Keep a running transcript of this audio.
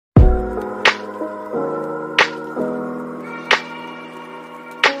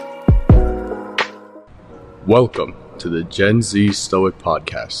Welcome to the Gen Z Stoic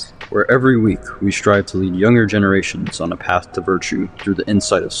Podcast, where every week we strive to lead younger generations on a path to virtue through the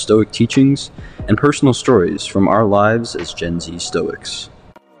insight of Stoic teachings and personal stories from our lives as Gen Z Stoics.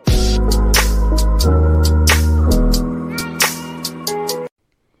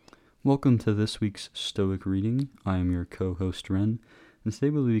 Welcome to this week's Stoic Reading. I am your co-host Wren, and today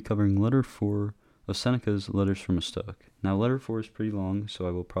we'll be covering Letter 4 of Seneca's Letters from a Stoic. Now, Letter 4 is pretty long, so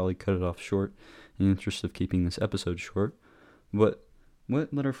I will probably cut it off short in the interest of keeping this episode short. But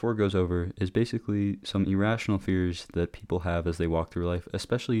what Letter 4 goes over is basically some irrational fears that people have as they walk through life,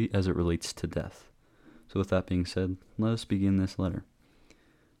 especially as it relates to death. So with that being said, let us begin this letter.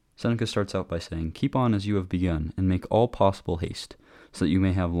 Seneca starts out by saying, "Keep on as you have begun, and make all possible haste, so that you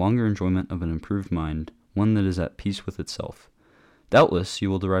may have longer enjoyment of an improved mind, one that is at peace with itself. Doubtless you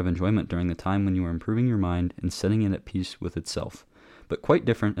will derive enjoyment during the time when you are improving your mind and setting it at peace with itself. But quite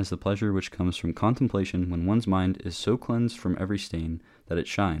different is the pleasure which comes from contemplation when one's mind is so cleansed from every stain that it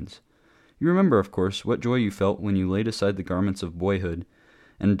shines. You remember, of course, what joy you felt when you laid aside the garments of boyhood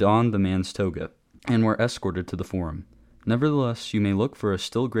and donned the man's toga, and were escorted to the forum. Nevertheless, you may look for a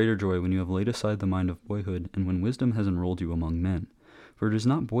still greater joy when you have laid aside the mind of boyhood and when wisdom has enrolled you among men. For it is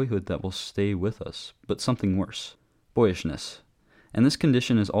not boyhood that will stay with us, but something worse, boyishness. And this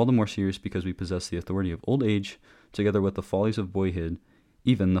condition is all the more serious because we possess the authority of old age, together with the follies of boyhood,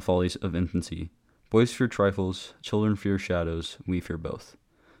 even the follies of infancy. Boys fear trifles, children fear shadows, we fear both."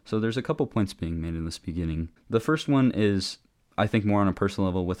 So there's a couple points being made in this beginning. The first one is, I think, more on a personal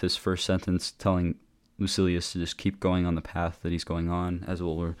level with his first sentence telling Lucilius to just keep going on the path that he's going on, as it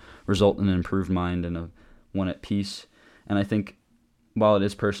will result in an improved mind and one at peace. And I think while it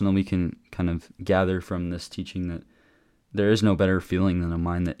is personal, we can kind of gather from this teaching that there is no better feeling than a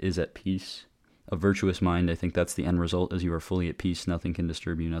mind that is at peace. A virtuous mind, I think that's the end result, is you are fully at peace, nothing can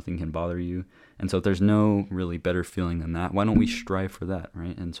disturb you, nothing can bother you. And so if there's no really better feeling than that, why don't we strive for that,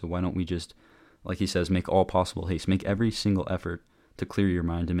 right? And so why don't we just, like he says, make all possible haste, make every single effort to clear your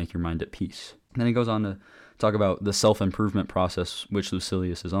mind and make your mind at peace. And then he goes on to talk about the self-improvement process which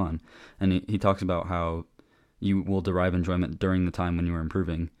Lucilius is on. And he talks about how you will derive enjoyment during the time when you are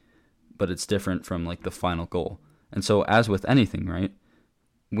improving, but it's different from like the final goal. And so as with anything, right,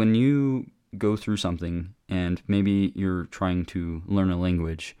 when you go through something and maybe you're trying to learn a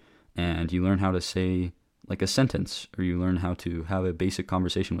language and you learn how to say like a sentence, or you learn how to have a basic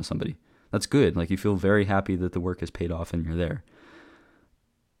conversation with somebody, that's good. Like, you feel very happy that the work has paid off and you're there.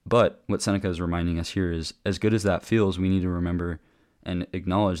 But what Seneca is reminding us here is, as good as that feels, we need to remember and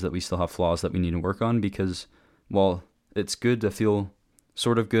acknowledge that we still have flaws that we need to work on, because while it's good to feel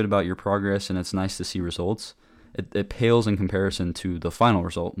sort of good about your progress and it's nice to see results, it pales in comparison to the final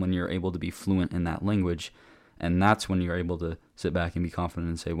result when you're able to be fluent in that language. And that's when you're able to sit back and be confident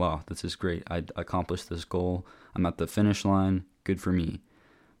and say, wow, this is great. I accomplished this goal. I'm at the finish line. Good for me.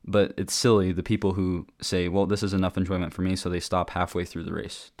 But it's silly, the people who say, well, this is enough enjoyment for me, so they stop halfway through the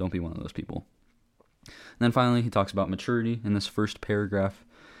race. Don't be one of those people. And then finally, he talks about maturity in this first paragraph.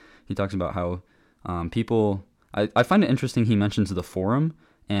 He talks about how people... I find it interesting he mentions the forum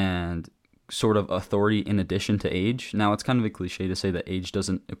and sort of authority in addition to age. Now, it's kind of a cliche to say that age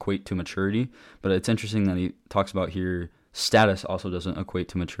doesn't equate to maturity, but it's interesting that he talks about here status also doesn't equate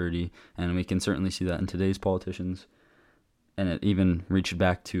to maturity, and we can certainly see that in today's politicians. And it even reached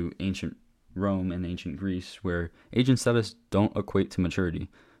back to ancient Rome and ancient Greece, where age and status don't equate to maturity.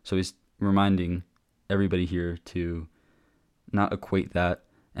 So he's reminding everybody here to not equate that,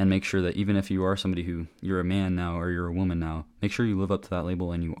 and make sure that even if you are somebody who, you're a man now or you're a woman now, make sure you live up to that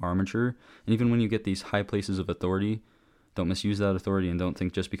label and you are mature. And even when you get these high places of authority, don't misuse that authority, and don't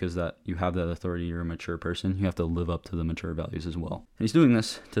think just because that you have that authority you're a mature person. You have to live up to the mature values as well. And he's doing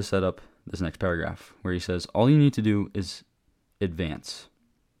this to set up this next paragraph, where he says, "All you need to do is advance.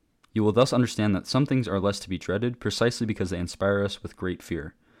 You will thus understand that some things are less to be dreaded precisely because they inspire us with great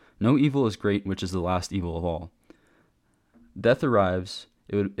fear. No evil is great, which is the last evil of all. Death arrives.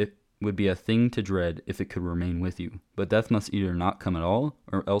 It would be a thing to dread if it could remain with you. But death must either not come at all,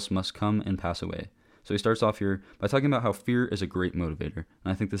 or else must come and pass away." So he starts off here by talking about how fear is a great motivator.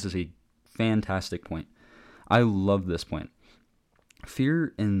 And I think this is a fantastic point. I love this point.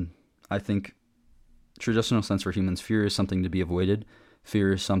 Fear, in, I think, traditional sense for humans, fear is something to be avoided.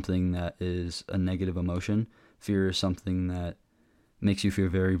 Fear is something that is a negative emotion. Fear is something that makes you feel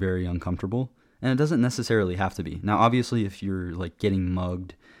very, very uncomfortable. And it doesn't necessarily have to be. Now, obviously, if you're like getting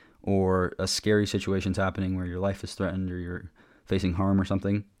mugged, or a scary situation's happening where your life is threatened or you're facing harm or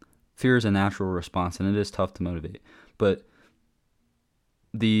something, fear is a natural response, and it is tough to motivate. But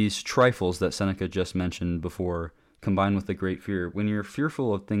these trifles that Seneca just mentioned before, combined with the great fear, when you're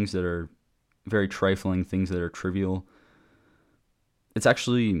fearful of things that are very trifling, things that are trivial, it's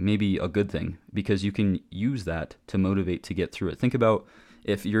actually maybe a good thing because you can use that to motivate to get through it. Think about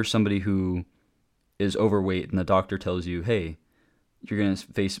if you're somebody who is overweight and the doctor tells you, hey, you're going to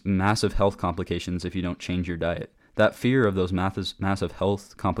face massive health complications if you don't change your diet. That fear of those massive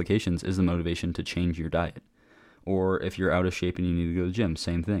health complications is the motivation to change your diet. Or if you're out of shape and you need to go to the gym,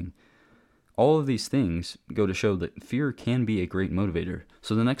 same thing. All of these things go to show that fear can be a great motivator.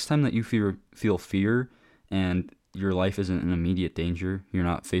 So the next time that you feel fear and your life isn't in immediate danger, you're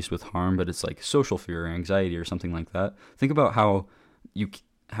not faced with harm, but it's like social fear or anxiety or something like that, think about how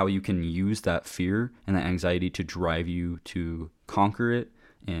you can use that fear and that anxiety to drive you to conquer it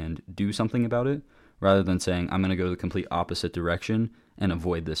and do something about it, rather than saying, I'm going to go the complete opposite direction and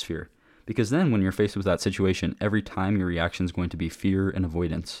avoid this fear. Because then when you're faced with that situation, every time your reaction is going to be fear and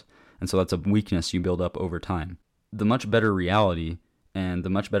avoidance. And so that's a weakness you build up over time. The much better reality and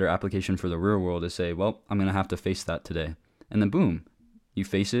the much better application for the real world is say, well, I'm going to have to face that today. And then boom, you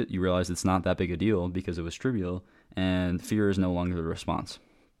face it, you realize it's not that big a deal because it was trivial, and fear is no longer the response.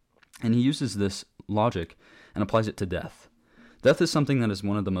 And he uses this logic and applies it to death. Death is something that is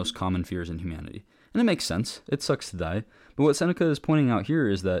one of the most common fears in humanity. And it makes sense. It sucks to die. But what Seneca is pointing out here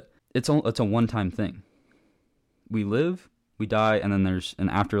is that it's a one-time thing. We live, we die, and then there's an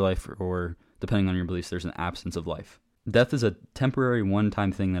afterlife, or depending on your beliefs, there's an absence of life. Death is a temporary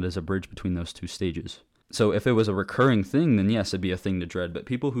one-time thing that is a bridge between those two stages. So if it was a recurring thing, then yes, it'd be a thing to dread. But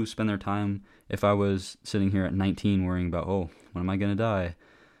people who spend their time, if I was sitting here at 19 worrying about, oh, when am I going to die?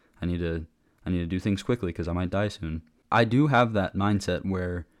 I need to do things quickly because I might die soon. I do have that mindset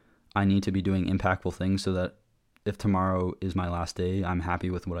where I need to be doing impactful things so that if tomorrow is my last day, I'm happy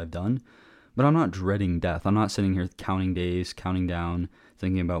with what I've done. But I'm not dreading death. I'm not sitting here counting days, counting down,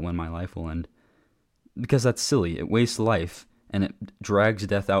 thinking about when my life will end. Because that's silly. It wastes life, and it drags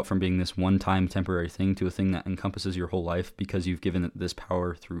death out from being this one-time temporary thing to a thing that encompasses your whole life because you've given it this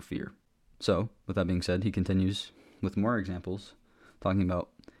power through fear. So, with that being said, he continues with more examples, talking about,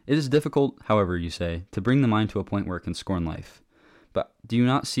 it is difficult, however, you say, to bring the mind to a point where it can scorn life. But do you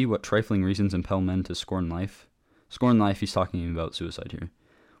not see what trifling reasons impel men to scorn life? Scorn life, he's talking about suicide here.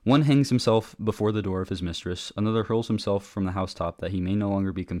 One hangs himself before the door of his mistress, another hurls himself from the housetop that he may no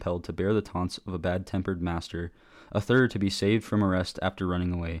longer be compelled to bear the taunts of a bad-tempered master, a third, to be saved from arrest after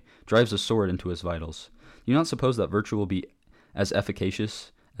running away, drives a sword into his vitals. Do you not suppose that virtue will be as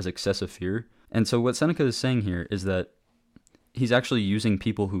efficacious as excessive fear? And so what Seneca is saying here is that he's actually using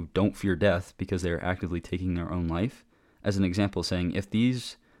people who don't fear death because they are actively taking their own life as an example, saying if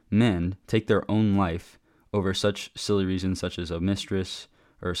these men take their own life over such silly reasons such as a mistress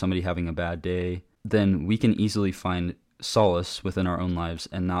or somebody having a bad day, then we can easily find solace within our own lives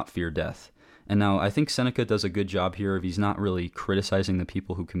and not fear death. And now I think Seneca does a good job here of he's not really criticizing the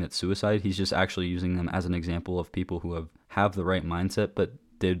people who commit suicide. He's just actually using them as an example of people who have the right mindset but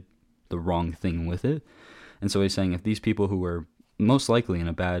did the wrong thing with it. And so he's saying if these people who are most likely in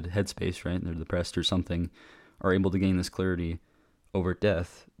a bad headspace, right, they're depressed or something, are able to gain this clarity over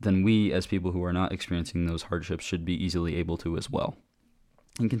death, then we as people who are not experiencing those hardships should be easily able to as well.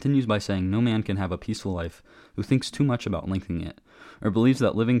 And continues by saying, no man can have a peaceful life who thinks too much about lengthening it, or believes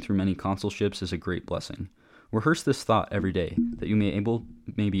that living through many consulships is a great blessing. Rehearse this thought every day, that you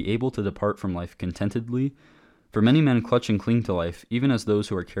may be able to depart from life contentedly. For many men clutch and cling to life, even as those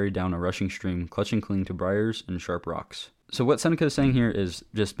who are carried down a rushing stream clutch and cling to briars and sharp rocks. So what Seneca is saying here is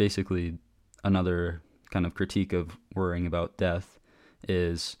just basically another kind of critique of worrying about death,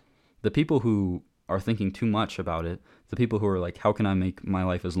 is the people who are thinking too much about it, the people who are like, how can I make my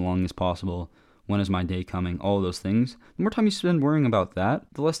life as long as possible? When is my day coming? All of those things. The more time you spend worrying about that,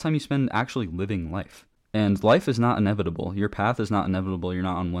 the less time you spend actually living life. And life is not inevitable. Your path is not inevitable. You're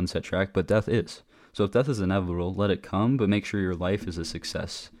not on one set track, but death is. So if death is inevitable, let it come, but make sure your life is a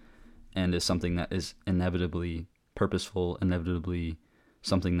success and is something that is inevitably purposeful, inevitably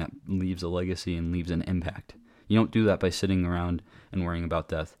something that leaves a legacy and leaves an impact. You don't do that by sitting around and worrying about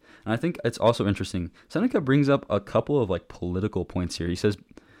death. And I think it's also interesting. Seneca brings up a couple of like political points here. He says,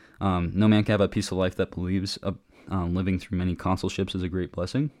 no man can have a peaceful life that believes living through many consulships is a great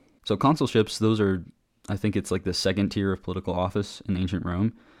blessing. So consulships, those are, I think it's like the second tier of political office in ancient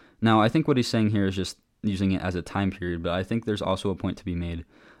Rome. Now, I think what he's saying here is just using it as a time period, but I think there's also a point to be made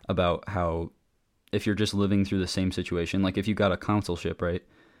about how if you're just living through the same situation, like if you got a consulship, right?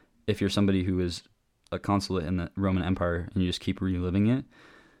 If you're somebody who is a consulate in the Roman Empire and you just keep reliving it,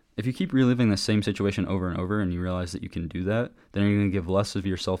 if you keep reliving the same situation over and over and you realize that you can do that, then you're going to give less of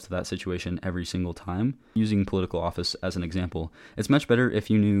yourself to that situation every single time. Using political office as an example, it's much better if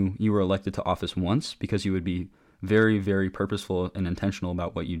you knew you were elected to office once because you would be very, very purposeful and intentional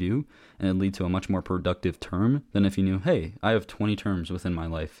about what you do, and it'd lead to a much more productive term than if you knew, hey, I have 20 terms within my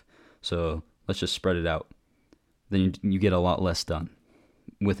life, so let's just spread it out. Then you get a lot less done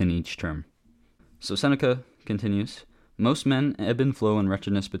within each term. So Seneca continues, most men ebb and flow in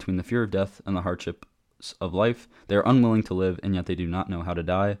wretchedness between the fear of death and the hardships of life. They are unwilling to live, and yet they do not know how to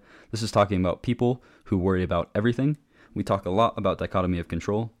die. This is talking about people who worry about everything. We talk a lot about dichotomy of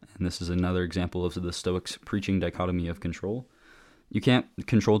control, and this is another example of the Stoics preaching dichotomy of control. You can't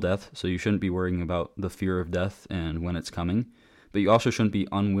control death, so you shouldn't be worrying about the fear of death and when it's coming, but you also shouldn't be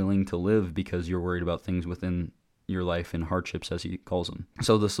unwilling to live because you're worried about things within your life and hardships, as he calls them.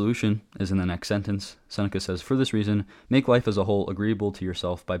 So the solution is in the next sentence. Seneca says, for this reason, make life as a whole agreeable to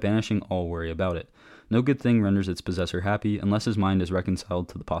yourself by banishing all worry about it. No good thing renders its possessor happy unless his mind is reconciled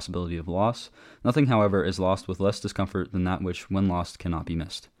to the possibility of loss. Nothing, however, is lost with less discomfort than that which, when lost, cannot be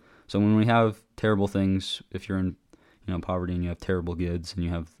missed. So when we have terrible things, if you're in poverty and you have terrible goods and you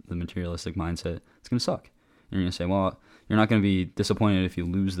have the materialistic mindset, it's going to suck. And you're going to say, well, you're not going to be disappointed if you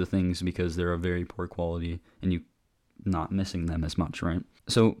lose the things because they're of very poor quality and you not missing them as much, right?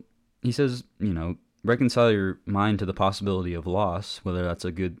 So he says, reconcile your mind to the possibility of loss, whether that's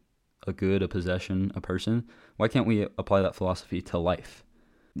a good, a possession, a person. Why can't we apply that philosophy to life?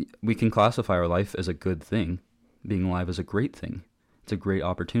 We can classify our life as a good thing. Being alive is a great thing. It's a great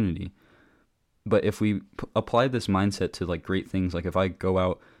opportunity. But if we apply this mindset to great things, like if I go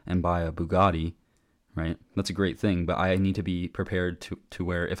out and buy a Bugatti, right, that's a great thing, but I need to be prepared to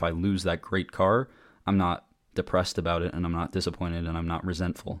where if I lose that great car, I'm not depressed about it and I'm not disappointed and I'm not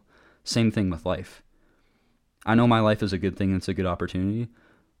resentful. Same thing with life. I know my life is a good thing and it's a good opportunity,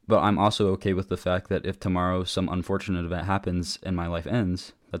 but I'm also okay with the fact that if tomorrow some unfortunate event happens and my life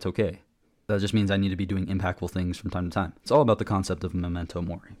ends, that's okay. That just means I need to be doing impactful things from time to time. It's all about the concept of memento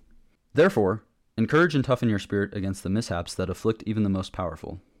mori. Therefore, encourage and toughen your spirit against the mishaps that afflict even the most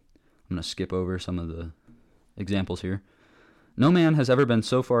powerful. I'm going to skip over some of the examples here. No man has ever been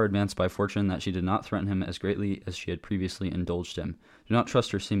so far advanced by fortune that she did not threaten him as greatly as she had previously indulged him. Do not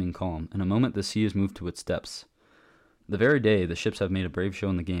trust her seeming calm. In a moment the sea is moved to its depths. The very day the ships have made a brave show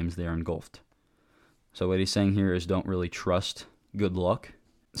in the games, they are engulfed. So what he's saying here is don't really trust good luck.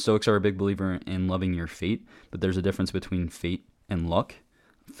 Stoics are a big believer in loving your fate, but there's a difference between fate and luck.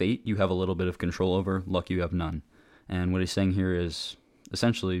 Fate you have a little bit of control over, luck you have none. And what he's saying here is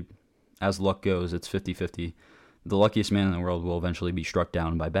essentially, as luck goes, it's 50-50. The luckiest man in the world will eventually be struck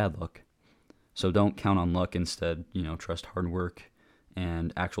down by bad luck. So don't count on luck. Instead, trust hard work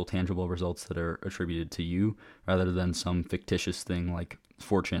and actual tangible results that are attributed to you rather than some fictitious thing like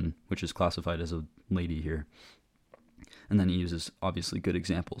fortune, which is classified as a lady here. And then he uses obviously good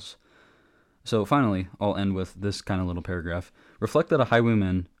examples. So finally, I'll end with this kind of little paragraph. Reflect that a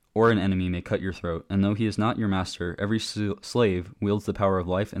highwayman or an enemy may cut your throat, and though he is not your master, every slave wields the power of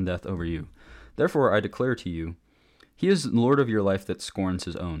life and death over you. Therefore I declare to you, he is Lord of your life that scorns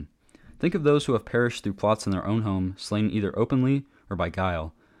his own. Think of those who have perished through plots in their own home, slain either openly or by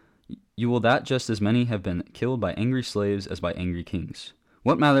guile. You will that just as many have been killed by angry slaves as by angry kings.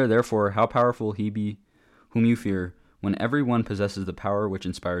 What matter, therefore, how powerful he be whom you fear, when every one possesses the power which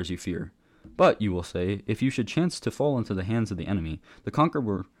inspires you fear? But, you will say, if you should chance to fall into the hands of the enemy, the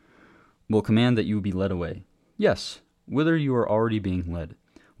conqueror will command that you be led away. Yes, whither you are already being led.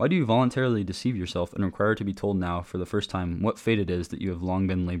 Why do you voluntarily deceive yourself and require to be told now for the first time what fate it is that you have long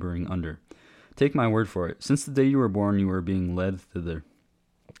been laboring under? Take my word for it. Since the day you were born, you are being led thither.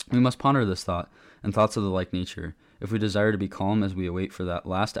 We must ponder this thought and thoughts of the like nature, if we desire to be calm as we await for that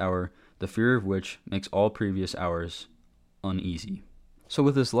last hour, the fear of which makes all previous hours uneasy. So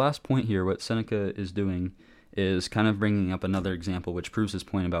with this last point here, what Seneca is doing is kind of bringing up another example which proves his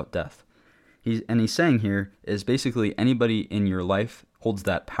point about death. He's saying here is basically anybody in your life holds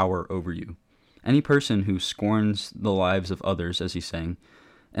that power over you. Any person who scorns the lives of others, as he's saying,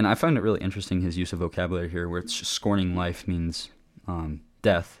 and I find it really interesting his use of vocabulary here, where it's just scorning life means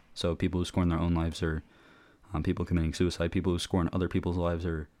death. So people who scorn their own lives are people committing suicide. People who scorn other people's lives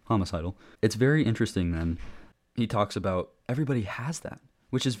are homicidal. It's very interesting then. He talks about everybody has that,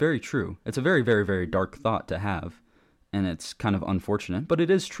 which is very true. It's a very, very, very dark thought to have, and it's kind of unfortunate, but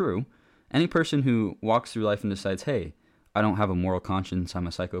it is true. Any person who walks through life and decides, hey, I don't have a moral conscience, I'm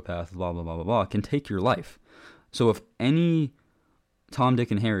a psychopath, blah, blah, blah, blah, blah, can take your life. So if any Tom, Dick,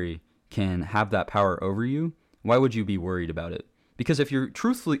 and Harry can have that power over you, why would you be worried about it? Because if you're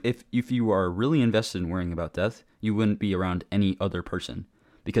truthfully, if you are really invested in worrying about death, you wouldn't be around any other person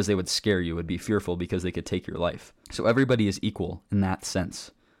because they would scare you, would be fearful because they could take your life. So everybody is equal in that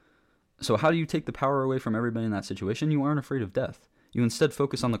sense. So how do you take the power away from everybody in that situation? You aren't afraid of death. You instead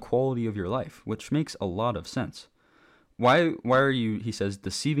focus on the quality of your life, which makes a lot of sense. Why are you, he says,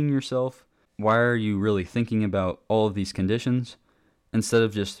 deceiving yourself? Why are you really thinking about all of these conditions instead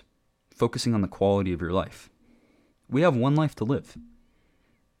of just focusing on the quality of your life? We have one life to live.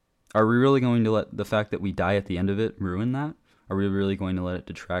 Are we really going to let the fact that we die at the end of it ruin that? Are we really going to let it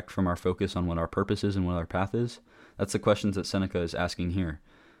detract from our focus on what our purpose is and what our path is? That's the questions that Seneca is asking here.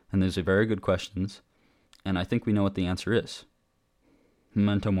 And those are very good questions. And I think we know what the answer is.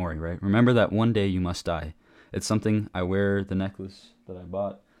 Memento Mori, right? Remember that one day you must die. It's something I wear, the necklace that I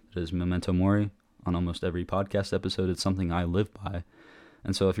bought, that is Memento Mori. On almost every podcast episode, it's something I live by.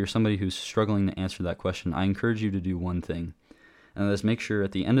 And so if you're somebody who's struggling to answer that question, I encourage you to do one thing. And that is make sure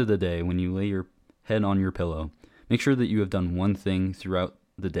at the end of the day, when you lay your head on your pillow, make sure that you have done one thing throughout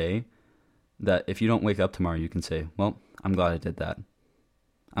the day that if you don't wake up tomorrow, you can say, well, I'm glad I did that.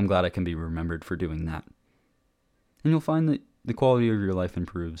 I'm glad I can be remembered for doing that. And you'll find that the quality of your life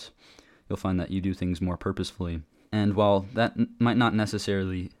improves. You'll find that you do things more purposefully. And while that might not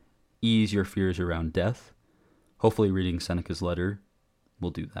necessarily ease your fears around death, hopefully reading Seneca's letter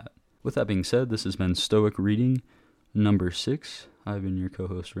will do that. With that being said, this has been Stoic Reading number 6. I've been your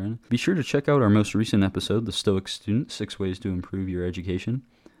co-host, Wren. Be sure to check out our most recent episode, The Stoic Student, 6 Ways to Improve Your Education.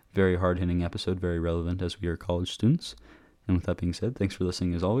 Very hard-hitting episode, very relevant as we are college students. And with that being said, thanks for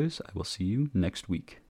listening as always. I will see you next week.